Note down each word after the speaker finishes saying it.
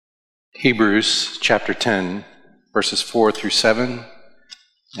Hebrews chapter 10, verses 4 through 7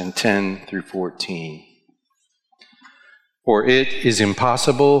 and 10 through 14. For it is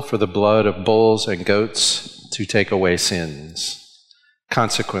impossible for the blood of bulls and goats to take away sins.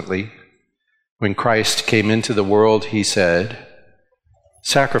 Consequently, when Christ came into the world, he said,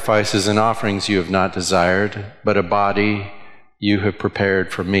 "Sacrifices and offerings you have not desired, but a body you have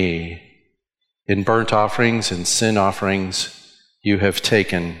prepared for me. In burnt offerings and sin offerings you have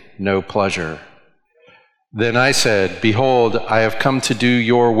taken no pleasure." Then I said, "Behold, I have come to do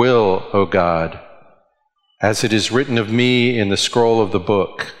your will, O God, as it is written of me in the scroll of the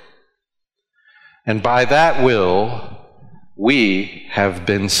book." And by that will we have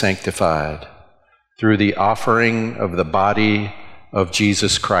been sanctified through the offering of the body of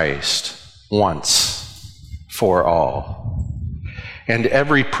Jesus Christ once for all. And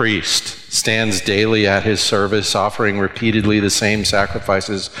every priest stands daily at his service, offering repeatedly the same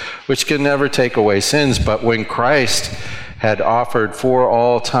sacrifices, which can never take away sins. But when Christ had offered for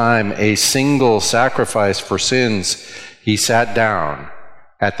all time a single sacrifice for sins, he sat down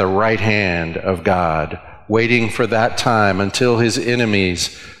at the right hand of God, waiting for that time until his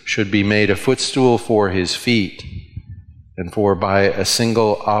enemies should be made a footstool for his feet. And for by a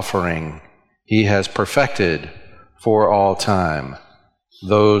single offering he has perfected for all time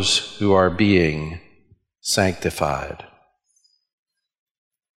those who are being sanctified.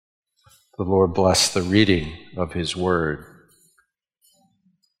 The Lord bless the reading of his word.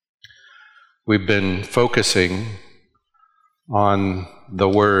 We've been focusing on the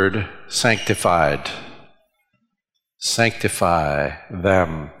word sanctified. Sanctify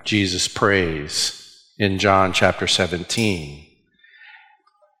them, Jesus prays in John chapter 17.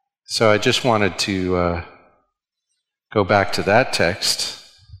 So I just wanted to go back to that text.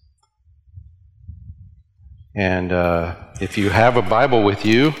 And if you have a Bible with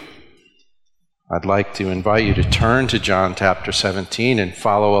you, I'd like to invite you to turn to John chapter 17 and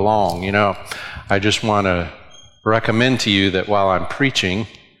follow along. You know, I just want to recommend to you that while I'm preaching,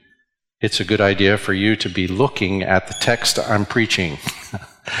 it's a good idea for you to be looking at the text I'm preaching.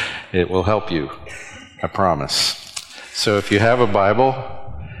 It will help you, I promise. So if you have a Bible,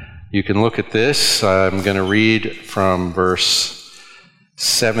 you can look at this. I'm going to read from verse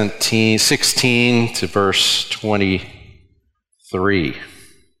 16 to verse 23.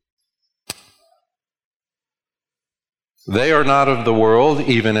 They are not of the world,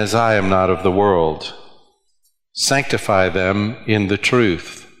 even as I am not of the world. Sanctify them in the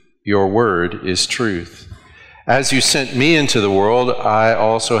truth. Your word is truth. As you sent me into the world, I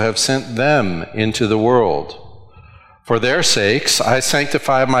also have sent them into the world. For their sakes I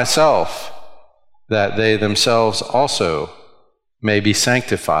sanctify myself, that they themselves also may be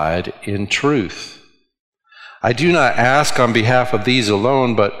sanctified in truth. I do not ask on behalf of these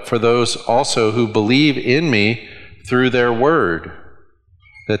alone, but for those also who believe in me through their word,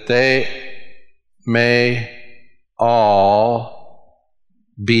 that they may all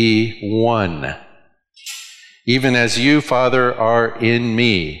be one, even as you, Father, are in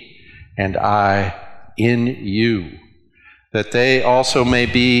me, and I in you, that they also may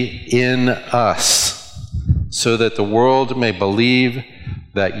be in us, so that the world may believe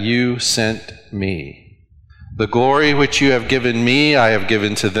that you sent me. The glory which you have given me, I have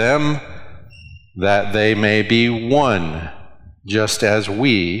given to them, that they may be one, just as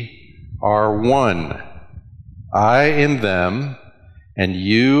we are one. I in them, and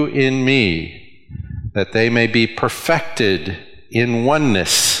you in me, that they may be perfected in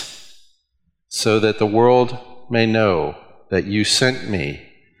oneness, so that the world may know that you sent me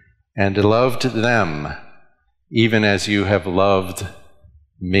and loved them, even as you have loved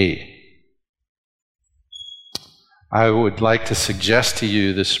me. I would like to suggest to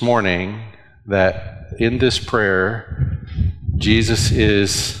you this morning that in this prayer, Jesus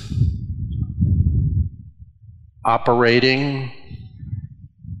is operating,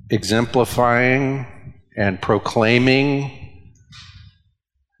 exemplifying, and proclaiming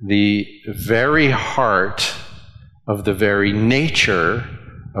the very heart of the very nature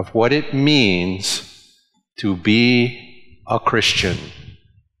of what it means to be a Christian.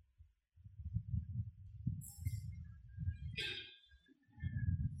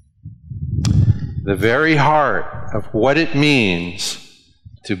 The very heart of what it means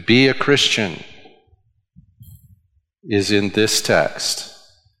to be a Christian is in this text.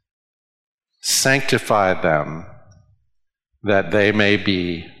 Sanctify them, that they may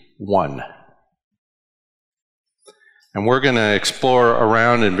be one. And we're going to explore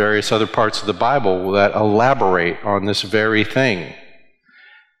around in various other parts of the Bible that elaborate on this very thing.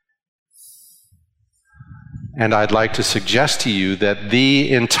 And I'd like to suggest to you that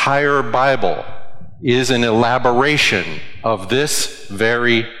the entire Bible is an elaboration of this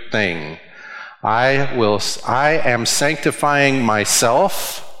very thing. I am sanctifying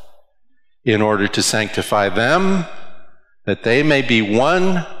myself in order to sanctify them, that they may be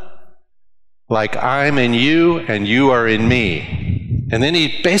one, like I'm in you and you are in me. And then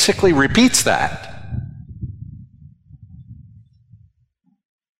he basically repeats that.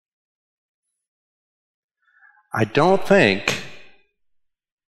 I don't think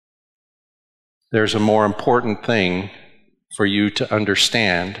there's a more important thing for you to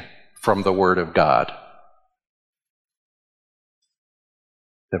understand from the Word of God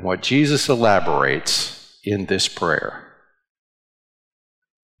than what Jesus elaborates in this prayer.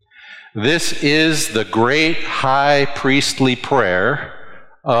 This is the great high priestly prayer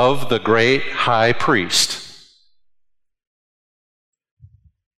of the great high priest.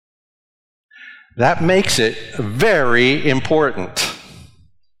 That makes it very important.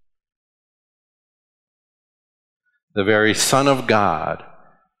 The very Son of God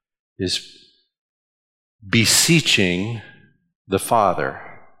is beseeching the Father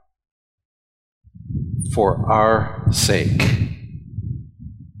for our sake.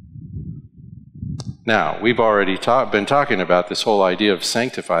 Now, we've already been talking about this whole idea of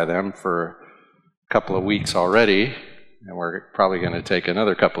sanctify them for a couple of weeks already, and we're probably going to take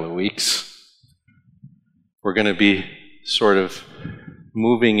another couple of weeks. We're going to be sort of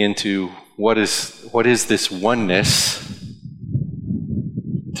moving into what is this oneness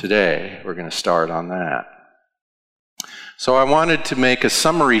today. We're going to start on that. So I wanted to make a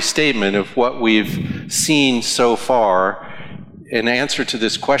summary statement of what we've seen so far in answer to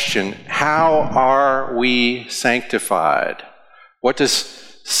this question: how are we sanctified? What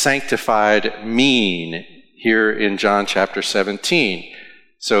does sanctified mean here in John chapter 17?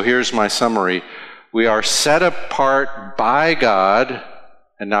 So here's my summary. We are set apart by God,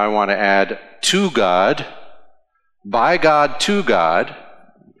 and now I want to add to God, by God to God,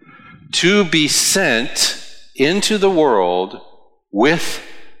 to be sent into the world with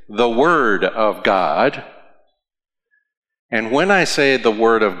the Word of God. And when I say the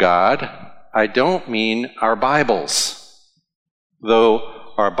Word of God, I don't mean our Bibles,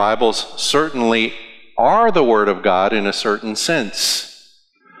 though our Bibles certainly are the Word of God in a certain sense.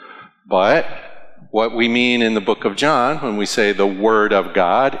 But what we mean in the book of John when we say the Word of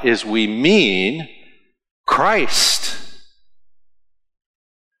God is we mean Christ.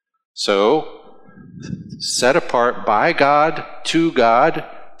 So, set apart by God to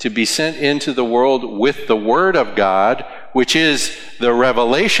be sent into the world with the Word of God, which is the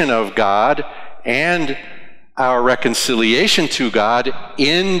revelation of God and our reconciliation to God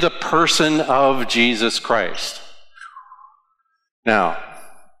in the person of Jesus Christ. Now,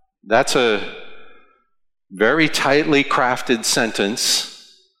 that's a very tightly crafted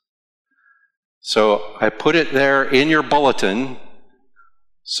sentence. So I put it there in your bulletin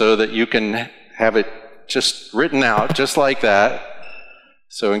so that you can have it just written out just like that.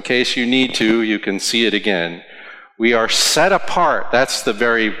 So in case you need to, you can see it again. We are set apart. That's the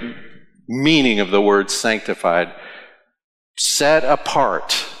very meaning of the word sanctified. Set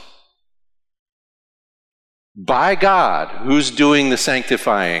apart by God. Who's doing the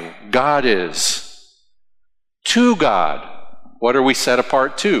sanctifying? God is. To God. What are we set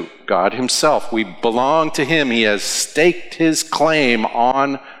apart to? God Himself. We belong to Him. He has staked His claim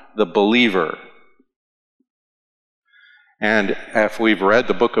on the believer. And if we've read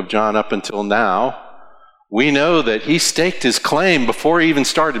the book of John up until now, we know that He staked His claim before He even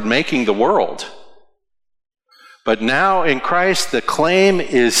started making the world. But now in Christ, the claim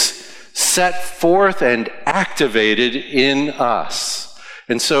is set forth and activated in us.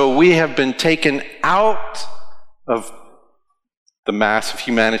 And so we have been taken out of the mass of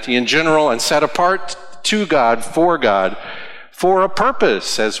humanity in general and set apart to God, for a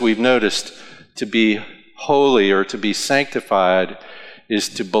purpose, as we've noticed. To be holy or to be sanctified is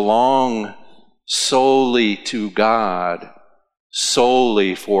to belong solely to God,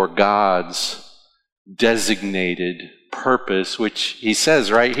 solely for God's designated purpose, which He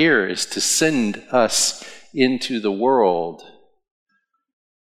says right here is to send us into the world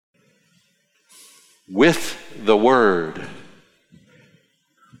with the Word,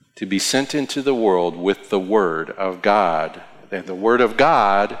 to be sent into the world with the Word of God. And the Word of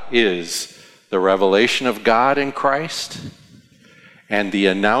God is the revelation of God in Christ and the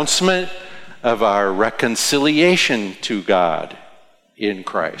announcement of our reconciliation to God in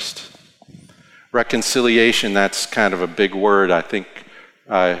Christ. Reconciliation, that's kind of a big word. I think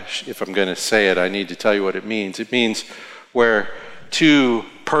if I'm going to say it, I need to tell you what it means. It means where two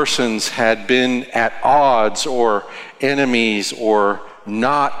persons had been at odds or enemies or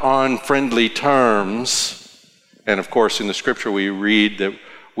not on friendly terms. And of course, in the scripture we read that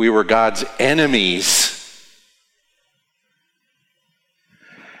we were God's enemies.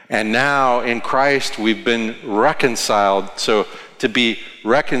 And now in Christ we've been reconciled. So to be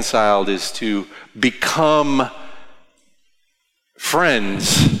reconciled is to become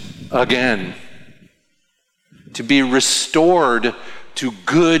friends again. To be restored to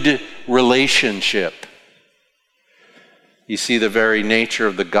good relationship. You see, the very nature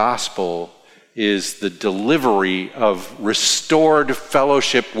of the gospel is the delivery of restored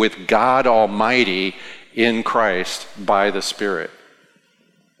fellowship with God Almighty in Christ by the Spirit.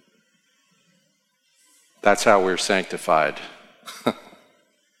 That's how we're sanctified.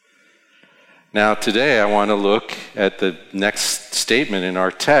 Now, today I want to look at the next statement in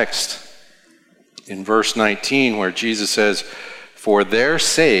our text in verse 19, where Jesus says, "For their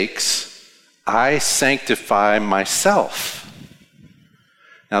sakes I sanctify myself."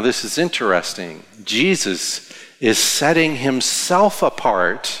 Now, this is interesting. Jesus is setting himself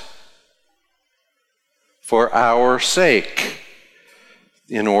apart for our sake,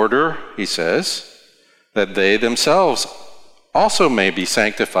 in order, he says, that they themselves also may be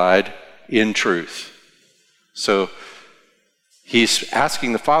sanctified in truth. So he's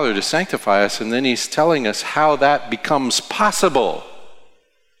asking the Father to sanctify us, and then he's telling us how that becomes possible.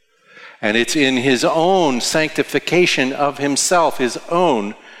 And it's in his own sanctification of himself, his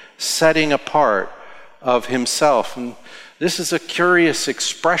own setting apart of himself. And this is a curious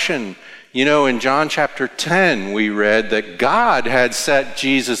expression. You know, in John chapter 10, we read that God had set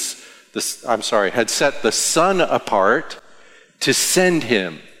had set the Son apart to send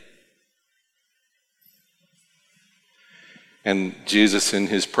him. And Jesus in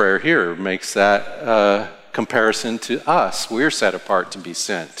his prayer here makes that comparison to us. We're set apart to be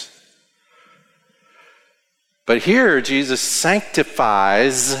sent. But here Jesus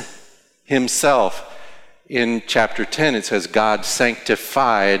sanctifies himself. In chapter 10 it says God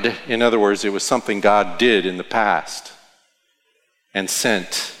sanctified. In other words, it was something God did in the past and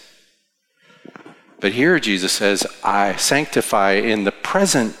sent. But here Jesus says, I sanctify in the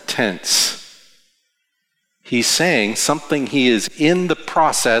present tense. He's saying something he is in the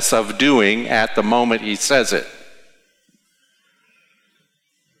process of doing at the moment he says it.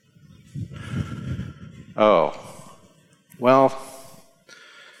 Oh, well,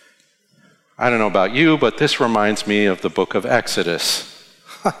 I don't know about you, but this reminds me of the book of Exodus.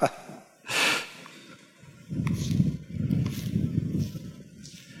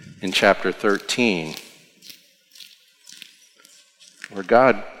 In chapter 13, where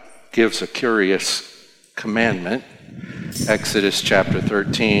God gives a curious commandment. Exodus chapter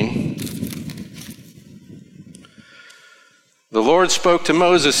 13. The Lord spoke to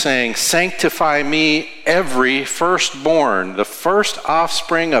Moses, saying, "Sanctify me every firstborn, the first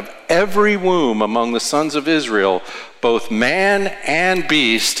offspring of every womb among the sons of Israel, both man and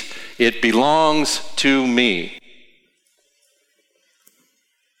beast, it belongs to me."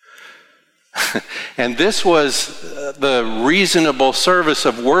 And this was the reasonable service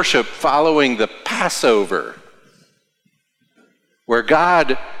of worship following the Passover, where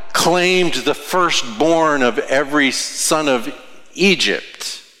God claimed the firstborn of every son of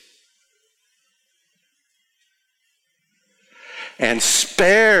Egypt and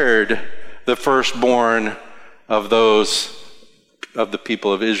spared the firstborn of those of the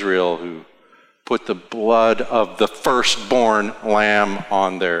people of Israel who put the blood of the firstborn lamb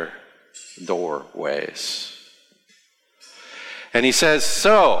on their doorways. And he says,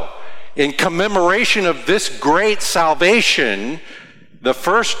 so, in commemoration of this great salvation, the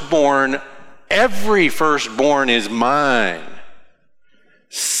firstborn, every firstborn is mine.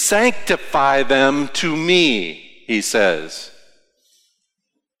 Sanctify them to me, he says.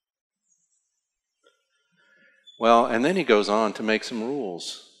 Well, and then he goes on to make some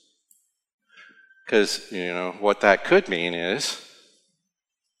rules. Because, what that could mean is,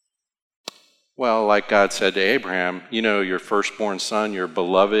 well, like God said to Abraham, your firstborn son, your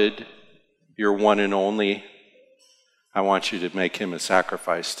beloved, your one and only, I want you to make him a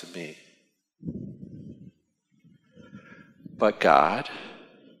sacrifice to me. But God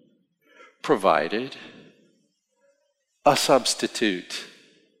provided a substitute.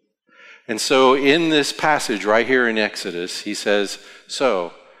 And so in this passage right here in Exodus, he says,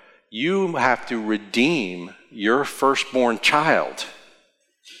 so you have to redeem your firstborn child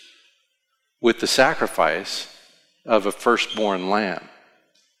with the sacrifice of a firstborn lamb.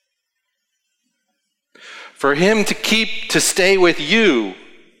 For him to stay with you,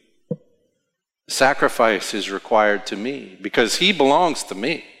 Sacrifice is required to me because he belongs to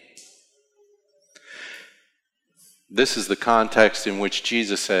me. This is the context in which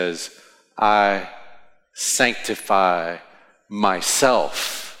Jesus says, I sanctify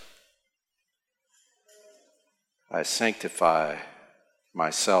myself. I sanctify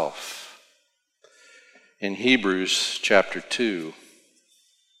myself. In Hebrews chapter 2,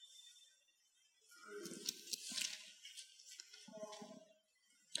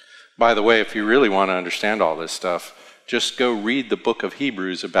 by the way, if you really want to understand all this stuff, just go read the book of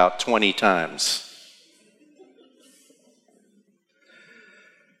Hebrews about 20 times.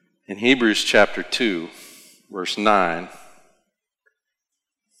 In Hebrews chapter 2, verse 9,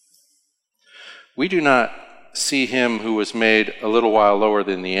 we do not see him who was made a little while lower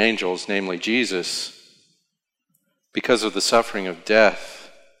than the angels, namely Jesus, because of the suffering of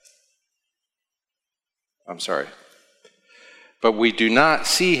death. But we do not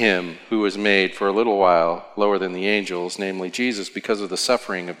see him who was made for a little while lower than the angels, namely Jesus, because of the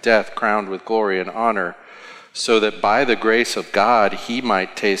suffering of death, crowned with glory and honor, so that by the grace of God he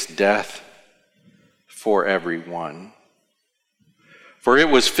might taste death for everyone. For it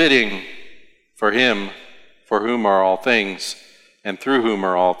was fitting for him, for whom are all things, and through whom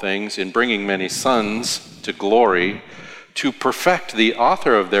are all things, in bringing many sons to glory, to perfect the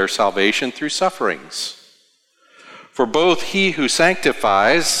author of their salvation through sufferings. For both he who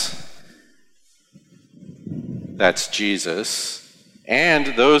sanctifies, that's Jesus, and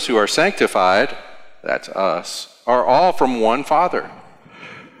those who are sanctified, that's us, are all from one Father.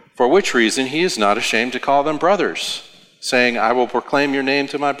 For which reason he is not ashamed to call them brothers, saying, I will proclaim your name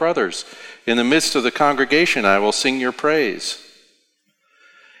to my brothers. In the midst of the congregation I will sing your praise.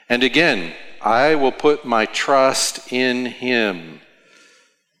 And again, I will put my trust in him.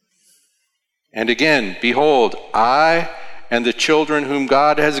 And again, behold, I and the children whom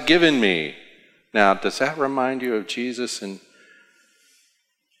God has given me. Now, does that remind you of Jesus in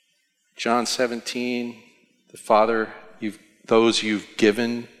John 17? The Father, those you've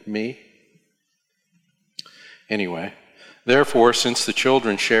given me? Anyway, therefore, since the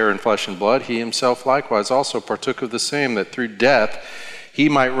children share in flesh and blood, he himself likewise also partook of the same, that through death he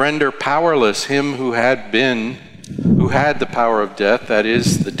might render powerless him who had the power of death, that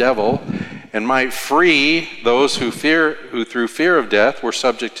is, the devil, and might free those who through fear of death were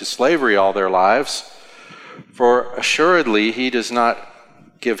subject to slavery all their lives. For assuredly he does not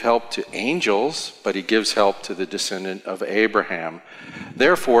give help to angels, but he gives help to the descendant of Abraham.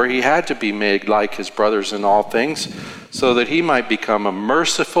 Therefore he had to be made like his brothers in all things, so that he might become a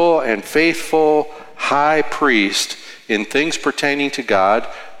merciful and faithful high priest in things pertaining to God,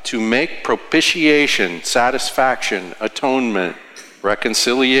 to make propitiation, satisfaction, atonement,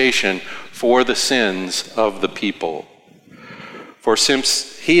 reconciliation for the sins of the people. For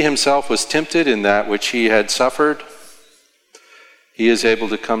since he himself was tempted in that which he had suffered, he is able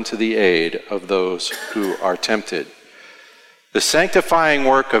to come to the aid of those who are tempted. The sanctifying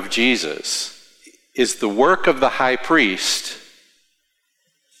work of Jesus is the work of the high priest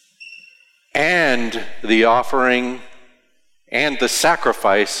and the offering and the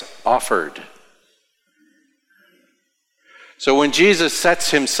sacrifice offered. So when Jesus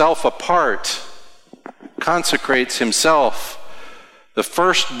sets himself apart, consecrates himself, the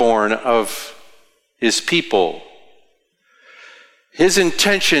firstborn of his people, his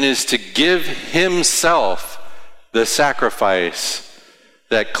intention is to give himself the sacrifice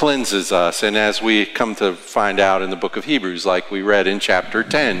that cleanses us. And as we come to find out in the book of Hebrews, like we read in chapter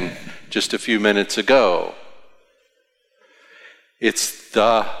 10 just a few minutes ago, it's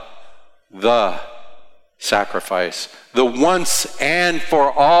the sacrifice, the once and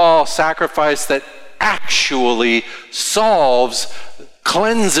for all sacrifice that actually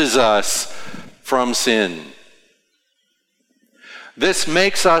cleanses us from sin. This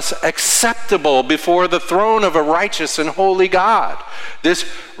makes us acceptable before the throne of a righteous and holy God. This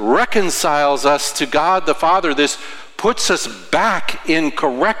reconciles us to God the Father. This puts us back in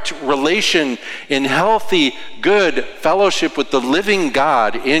correct relation, in healthy, good fellowship with the living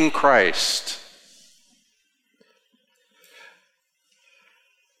God in Christ.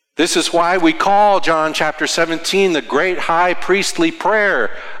 This is why we call John chapter 17 the great high priestly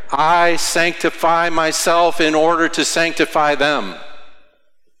prayer. I sanctify myself in order to sanctify them.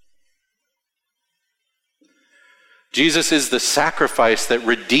 Jesus is the sacrifice that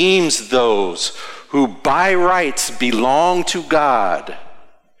redeems those who by rights belong to God.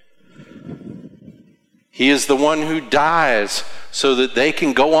 He is the one who dies so that they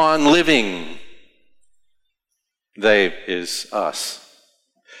can go on living. They is us.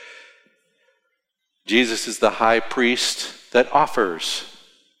 Jesus is the high priest that offers.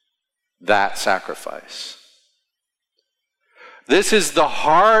 that sacrifice. This is the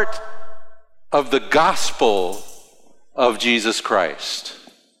heart of the gospel of Jesus Christ.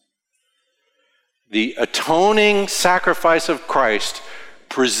 The atoning sacrifice of Christ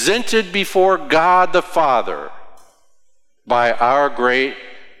presented before God the Father by our great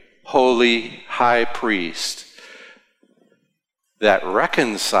holy high priest that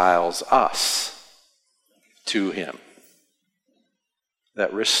reconciles us to him,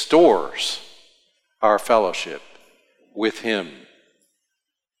 that restores our fellowship with him.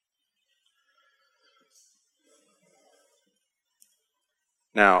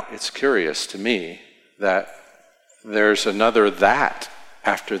 Now, it's curious to me that there's another that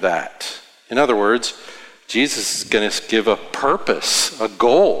after that. In other words, Jesus is going to give a purpose, a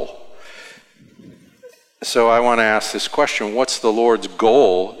goal. So I want to ask this question: what's the Lord's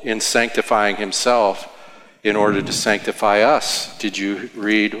goal in sanctifying himself in order to sanctify us? Did you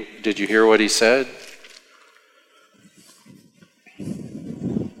hear what he said?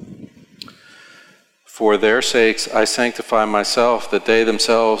 For their sakes I sanctify myself, that they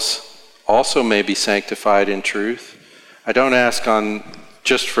themselves also may be sanctified in truth. I don't ask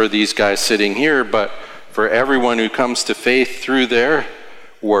just for these guys sitting here, but for everyone who comes to faith through their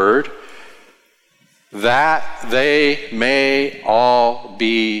word, that they may all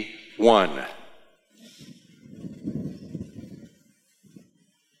be one.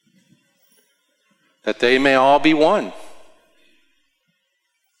 That they may all be one.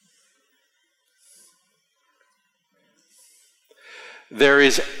 There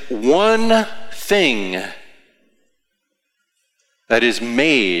is one thing that is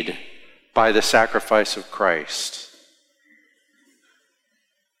made by the sacrifice of Christ.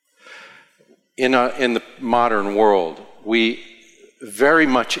 In the modern world, we very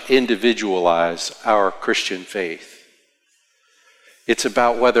much individualize our Christian faith. It's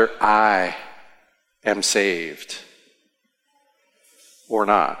about whether I am saved or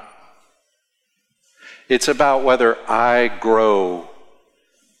not. It's about whether I grow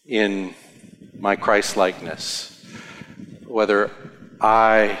in my Christ-likeness, whether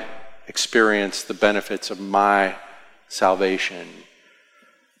I experience the benefits of my salvation.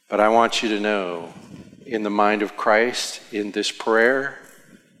 But I want you to know, in the mind of Christ, in this prayer,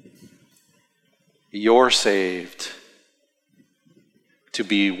 you're saved to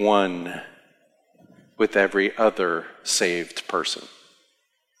be one with every other saved person.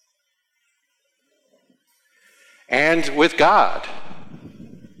 And with God.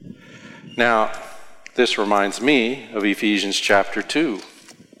 Now, this reminds me of Ephesians chapter 2.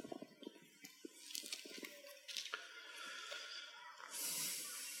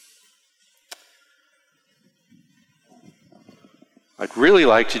 I'd really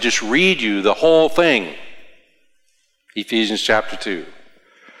like to just read you the whole thing, Ephesians chapter 2.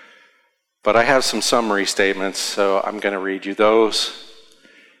 But I have some summary statements, so I'm going to read you those.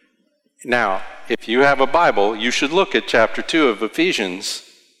 Now, if you have a Bible, you should look at chapter 2 of Ephesians.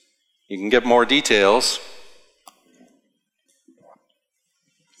 You can get more details.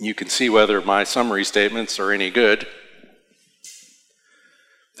 You can see whether my summary statements are any good.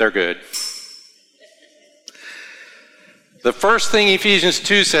 They're good. The first thing Ephesians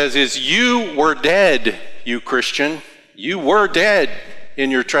 2 says is, you were dead, you Christian. You were dead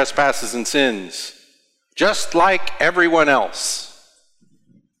in your trespasses and sins, just like everyone else.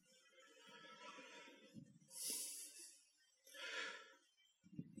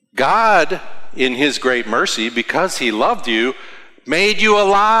 God, in his great mercy, because he loved you, made you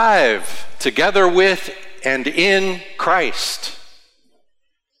alive together with and in Christ.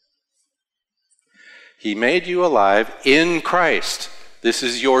 He made you alive in Christ. This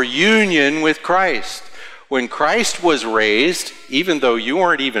is your union with Christ. When Christ was raised, even though you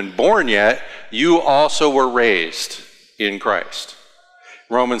weren't even born yet, you also were raised in Christ.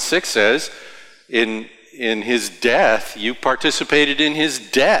 Romans 6 says, in his death, you participated in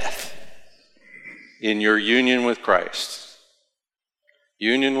his death in your union with Christ.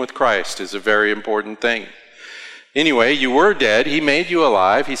 Union with Christ is a very important thing. Anyway, you were dead. He made you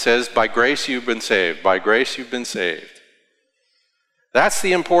alive. He says, by grace you've been saved. By grace you've been saved. That's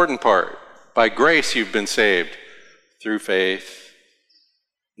the important part. By grace you've been saved through faith,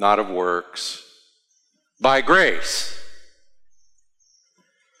 not of works. By grace.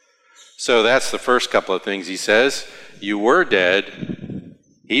 So that's the first couple of things he says. You were dead.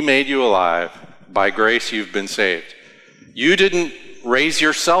 He made you alive. By grace you've been saved. You didn't raise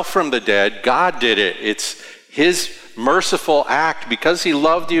yourself from the dead. God did it. It's his merciful act. Because he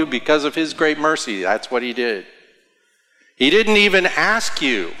loved you, because of his great mercy, that's what he did. He didn't even ask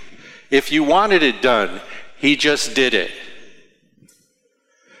you if you wanted it done. He just did it.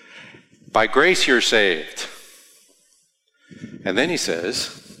 By grace you're saved. And then he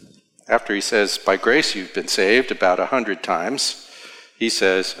says, after he says, by grace you've been saved about 100 times, he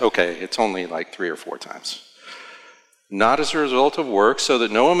says, okay, it's only like 3 or 4 times. Not as a result of works, so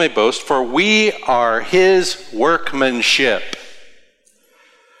that no one may boast, for we are his workmanship.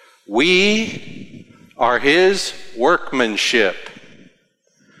 We are his workmanship.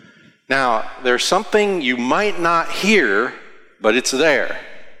 Now, there's something you might not hear, but it's there.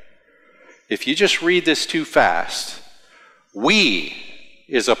 If you just read this too fast, we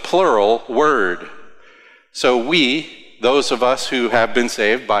is a plural word. So we, those of us who have been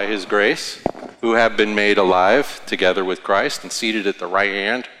saved by his grace, who have been made alive together with Christ and seated at the right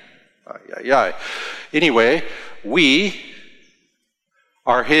hand. Anyway, we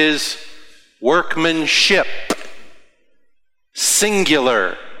are his workmanship,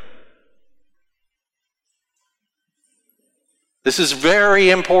 singular. This is very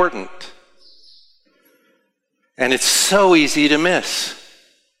important. And it's so easy to miss.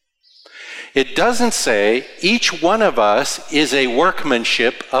 It doesn't say each one of us is a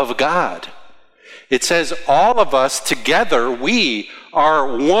workmanship of God. It says all of us together, we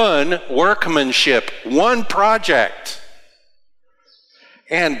are one workmanship, one project.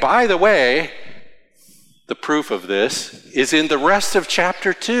 And by the way, the proof of this is in the rest of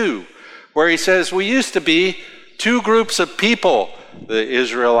chapter 2, where he says we used to be 2 groups of people, the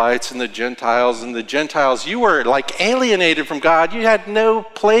Israelites and the Gentiles. And the Gentiles, you were like alienated from God. You had no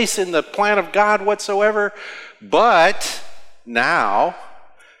place in the plan of God whatsoever. But now,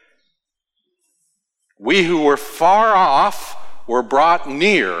 we who were far off were brought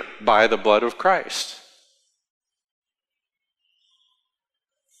near by the blood of Christ.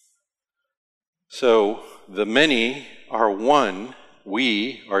 So the many are one.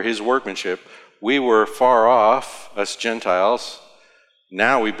 We are his workmanship. We were far off, us Gentiles.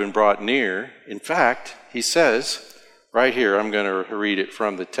 Now we've been brought near. In fact, he says, right here, I'm going to read it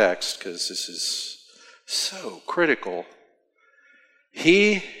from the text because this is so critical.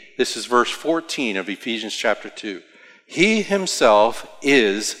 This is verse 14 of Ephesians chapter 2. He himself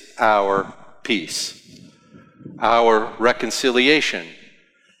is our peace, our reconciliation.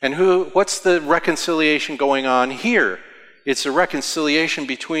 And what's the reconciliation going on here? It's a reconciliation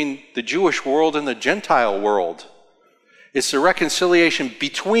between the Jewish world and the Gentile world. It's a reconciliation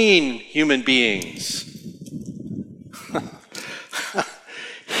between human beings.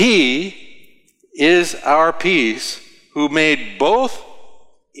 He is our peace, who made both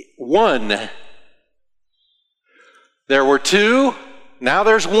one. There were 2, now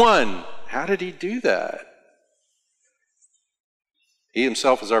there's 1. How did he do that? He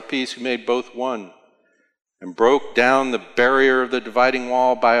himself is our peace, who made both one, and broke down the barrier of the dividing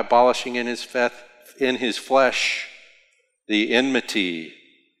wall by abolishing in his flesh the enmity,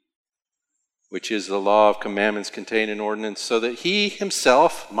 which is the law of commandments contained in ordinance, so that he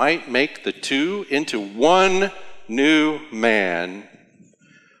himself might make the 2 into one new man,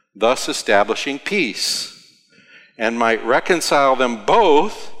 thus establishing peace, and might reconcile them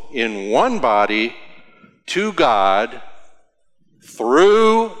both in one body to God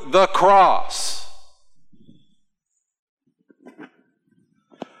through the cross.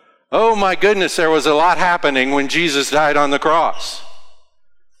 Oh my goodness, there was a lot happening when Jesus died on the cross.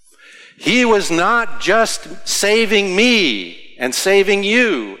 He was not just saving me and saving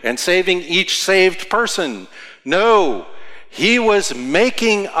you and saving each saved person. No, he was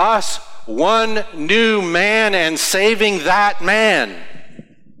making us one new man and saving that man.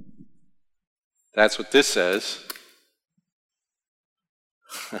 That's what this says.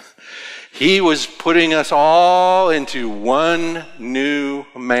 He was putting us all into one new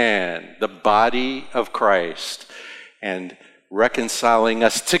man, the body of Christ, and reconciling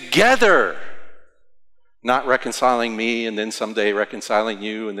us together. Not reconciling me and then someday reconciling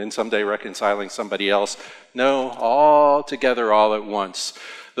you and then someday reconciling somebody else. No, all together, all at once.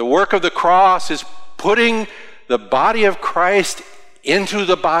 The work of the cross is putting the body of Christ into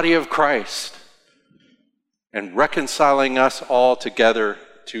the body of Christ and reconciling us all together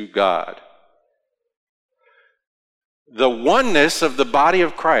to God. The oneness of the body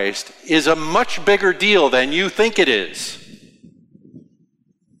of Christ is a much bigger deal than you think it is.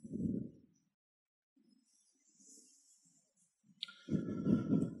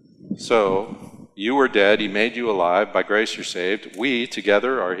 So, you were dead, he made you alive, by grace you're saved. We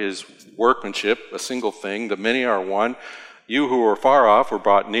together are his workmanship, a single thing. The many are one. You who were far off were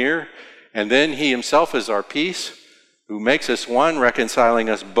brought near. And then he himself is our peace, who makes us one, reconciling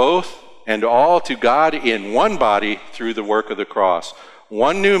us both and all to God in one body through the work of the cross.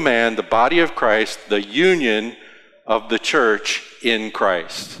 One new man, the body of Christ, the union of the church in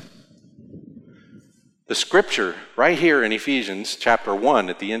Christ. The scripture right here in Ephesians chapter 1,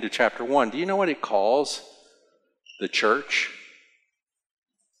 at the end of chapter 1, do you know what it calls the church?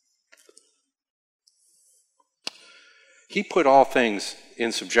 He put all things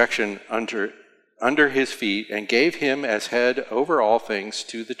in subjection under his feet and gave him as head over all things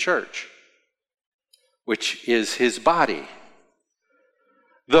to the church, which is his body,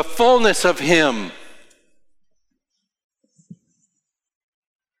 the fullness of him.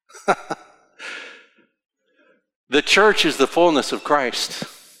 The church is the fullness of Christ.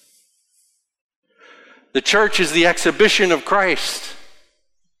 The church is the exhibition of Christ.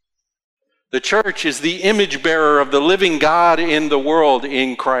 The church is the image bearer of the living God in the world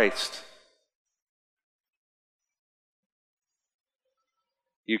in Christ.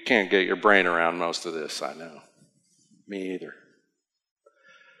 You can't get your brain around most of this, I know. Me either.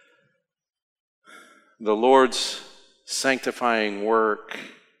 The Lord's sanctifying work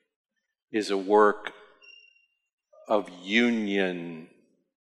is a work of union.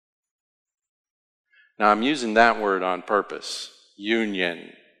 Now, I'm using that word on purpose,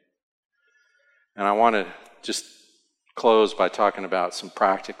 union. And I want to just close by talking about some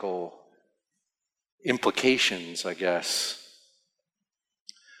practical implications, I guess.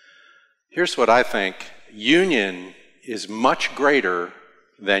 Here's what I think. Union is much greater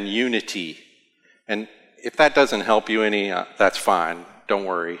than unity. And if that doesn't help you any, that's fine. Don't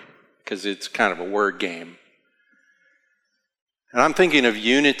worry, because it's kind of a word game. And I'm thinking of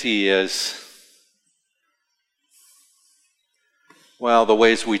unity as, well, the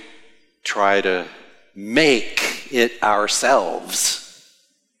ways we try to make it ourselves.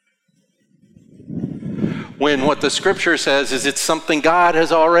 When what the scripture says is it's something God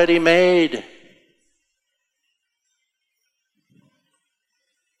has already made.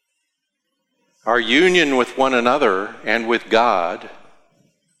 Our union with one another and with God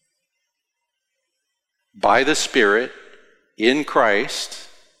by the Spirit in Christ,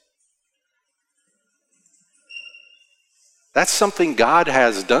 that's something God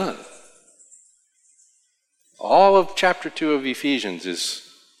has done. All of chapter 2 of Ephesians is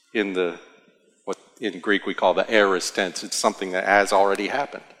in the, what in Greek we call the aorist tense. It's something that has already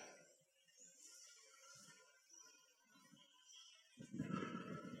happened.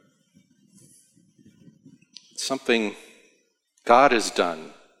 It's something God has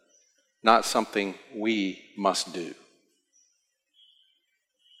done, not something we must do.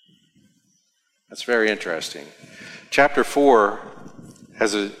 That's very interesting. Chapter 4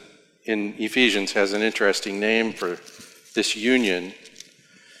 in Ephesians has an interesting name for this union.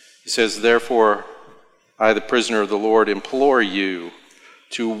 He says, "Therefore, I, the prisoner of the Lord, implore you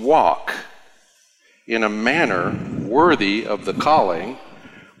to walk in a manner worthy of the calling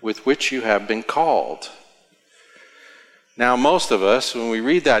with which you have been called." Now, most of us, when we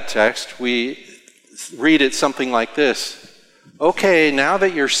read that text, we read it something like this. Okay, now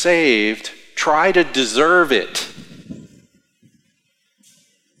that you're saved, try to deserve it.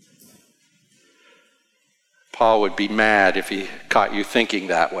 Paul would be mad if he caught you thinking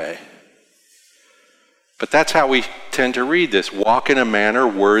that way. But that's how we tend to read this. Walk in a manner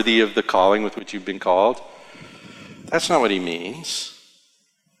worthy of the calling with which you've been called. That's not what he means.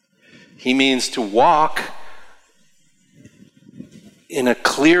 He means to walk in a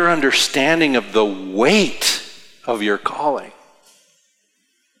clear understanding of the weight of your calling.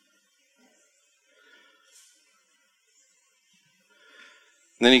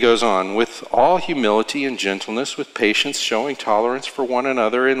 And then he goes on, with all humility and gentleness, with patience, showing tolerance for one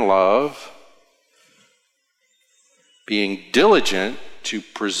another in love, being diligent to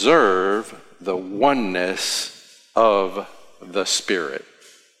preserve the oneness of the Spirit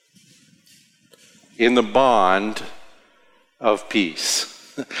in the bond of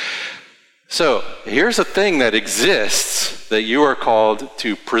peace. So, here's a thing that exists that you are called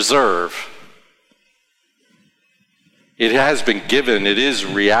to preserve. It has been given, it is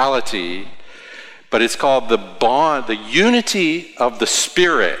reality, but it's called the bond, the unity of the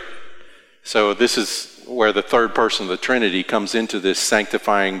Spirit. So this is where the third person of the Trinity comes into this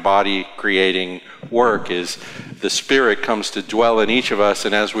sanctifying, body-creating work, is the Spirit comes to dwell in each of us,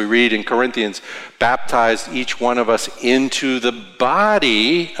 and as we read in Corinthians, baptized each one of us into the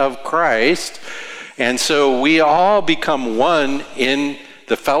body of Christ, and so we all become one in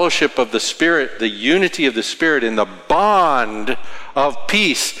the fellowship of the Spirit, the unity of the Spirit in the bond of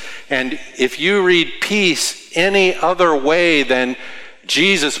peace. And if you read peace any other way than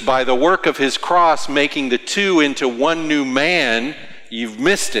Jesus, by the work of his cross, making the two into one new man, you've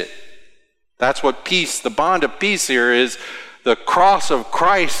missed it. That's what peace, the bond of peace here is, the cross of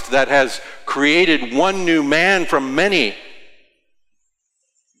Christ that has created one new man from many.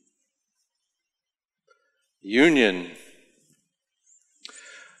 Union.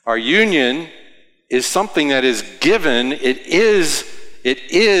 Our union is something that is given. It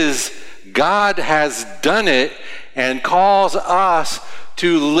is, God has done it and calls us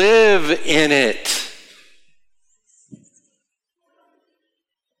to live in it.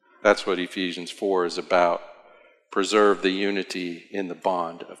 That's what Ephesians 4 is about. Preserve the unity in the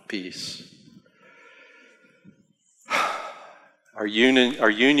bond of peace. Our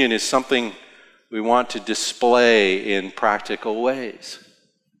union is something we want to display in practical ways.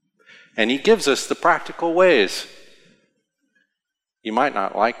 And he gives us the practical ways. You might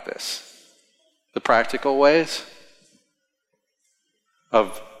not like this. The practical ways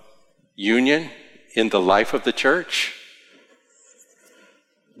of union in the life of the church.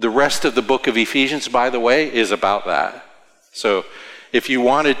 The rest of the book of Ephesians, by the way, is about that. So if you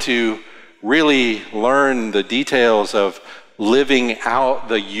wanted to really learn the details of living out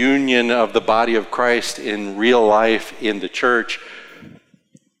the union of the body of Christ in real life in the church,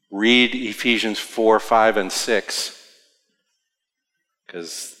 read Ephesians 4, 5, and 6,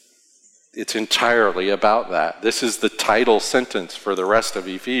 because it's entirely about that. This is the title sentence for the rest of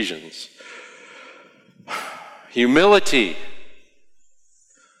Ephesians. Humility.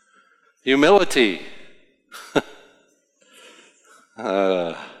 Humility.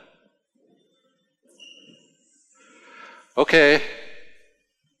 Okay,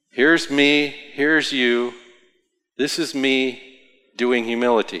 here's me, here's you. This is me doing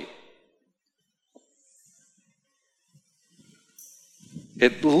humility.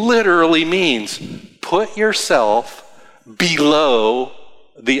 It literally means put yourself below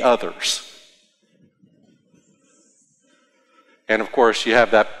the others. And of course, you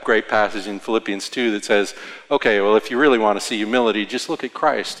have that great passage in Philippians 2 that says, okay, well, if you really want to see humility, just look at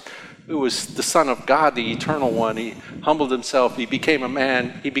Christ, who was the Son of God, the Eternal One. He humbled himself. He became a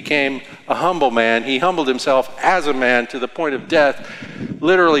man. He became a humble man. He humbled himself as a man to the point of death,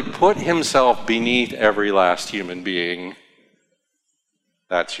 literally put himself beneath every last human being.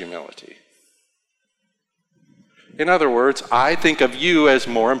 That's humility. In other words, I think of you as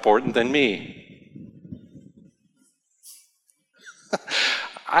more important than me.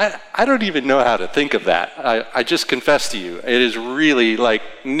 I don't even know how to think of that. I just confess to you, it is really like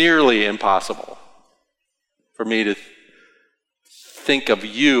nearly impossible for me to think of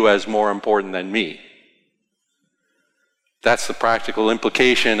you as more important than me. That's the practical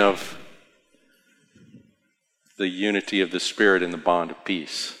implication of the unity of the Spirit in the bond of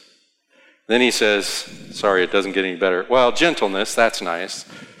peace. Then he says, sorry, it doesn't get any better. Well, gentleness, that's nice.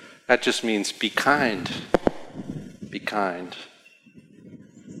 That just means be kind. Be kind.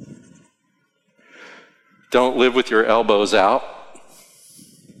 Don't live with your elbows out.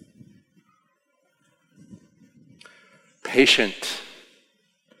 Patient.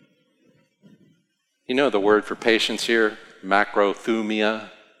 You know the word for patience here? Macrothumia.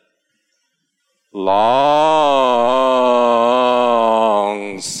 Long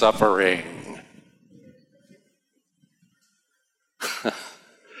suffering.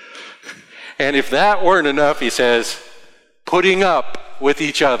 And if that weren't enough, he says, putting up with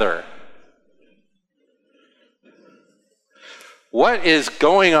each other. What is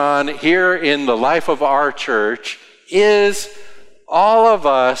going on here in the life of our church is all of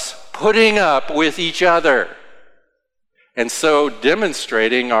us putting up with each other. And so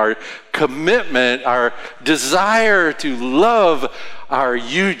demonstrating our commitment, our desire to love our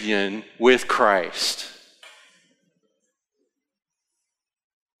union with Christ.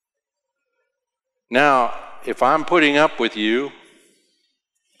 Now, if I'm putting up with you,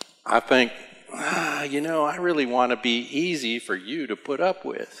 I think, I really want to be easy for you to put up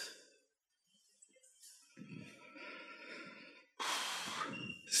with.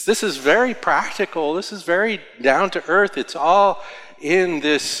 This is very practical. This is very down to earth. It's all in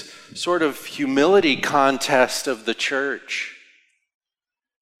this sort of humility contest of the church.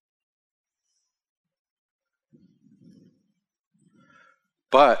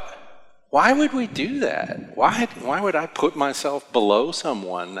 But why would we do that? Why would I put myself below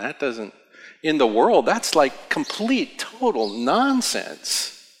someone? That doesn't, in the world, that's like complete, total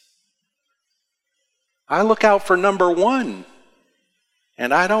nonsense. I look out for number one,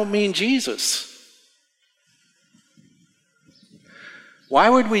 and I don't mean Jesus. Why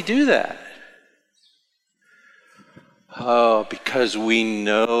would we do that? Oh, because we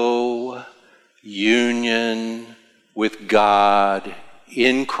know union with God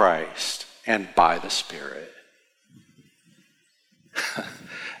in Christ and by the Spirit.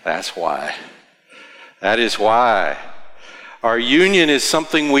 That's why. That is why. Our union is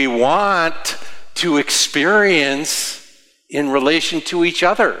something we want to experience in relation to each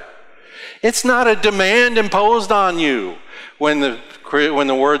other. It's not a demand imposed on you. When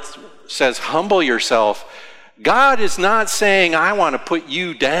the word says humble yourself, God is not saying, I want to put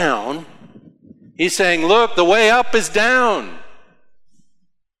you down. He's saying, look, the way up is down.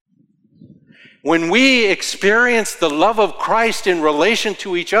 When we experience the love of Christ in relation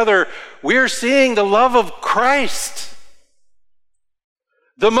to each other, we're seeing the love of Christ,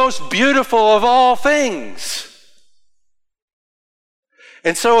 the most beautiful of all things.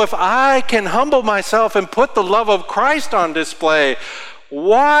 And so if I can humble myself and put the love of Christ on display,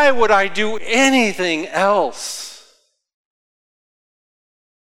 why would I do anything else?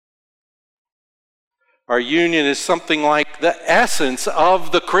 Our union is something like the essence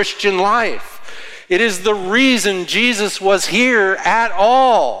of the Christian life. It is the reason Jesus was here at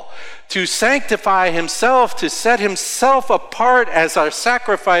all, to sanctify himself, to set himself apart as our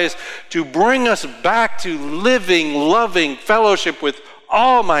sacrifice, to bring us back to living, loving fellowship with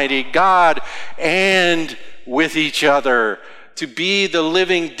Almighty God and with each other, to be the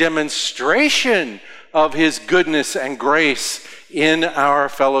living demonstration of his goodness and grace in our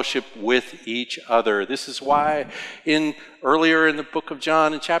fellowship with each other. This is why earlier in the book of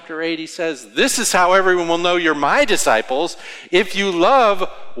John, in chapter 8, he says, this is how everyone will know you're my disciples, if you love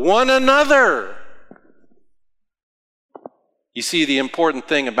one another. You see, the important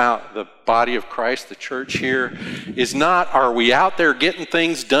thing about the body of Christ, the church here, is not, are we out there getting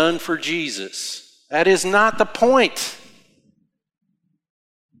things done for Jesus? That is not the point.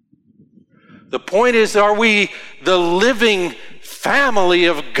 The point is, are we the living family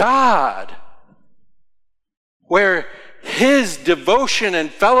of God, where his devotion and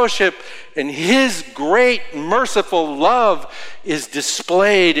fellowship and his great merciful love is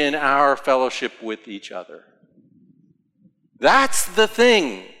displayed in our fellowship with each other? That's the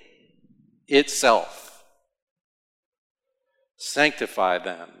thing itself. Sanctify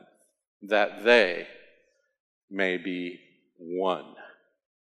them, that they may be one.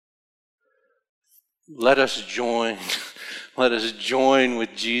 Let us join with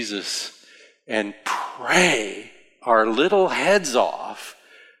Jesus and pray our little heads off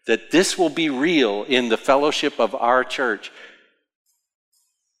that this will be real in the fellowship of our church,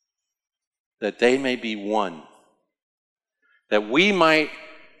 that they may be one, that we might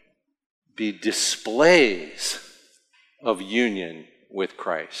be displays of union with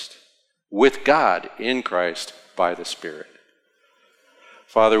Christ, with God in Christ by the Spirit.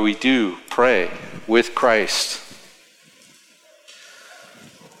 Father, we do pray with Christ.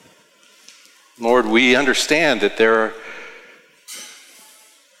 Lord, we understand that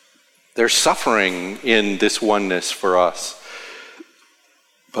there's suffering in this oneness for us.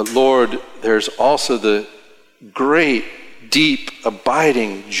 But Lord, there's also the great, deep,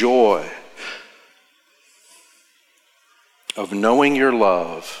 abiding joy of knowing your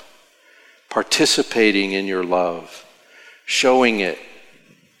love, participating in your love, showing it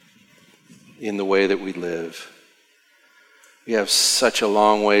in the way that we live. We have such a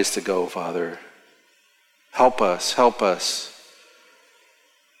long ways to go, Father. Help us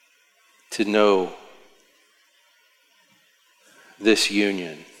to know this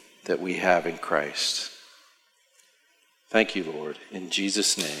union that we have in Christ. Thank you, Lord. In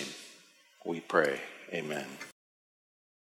Jesus' name we pray. Amen.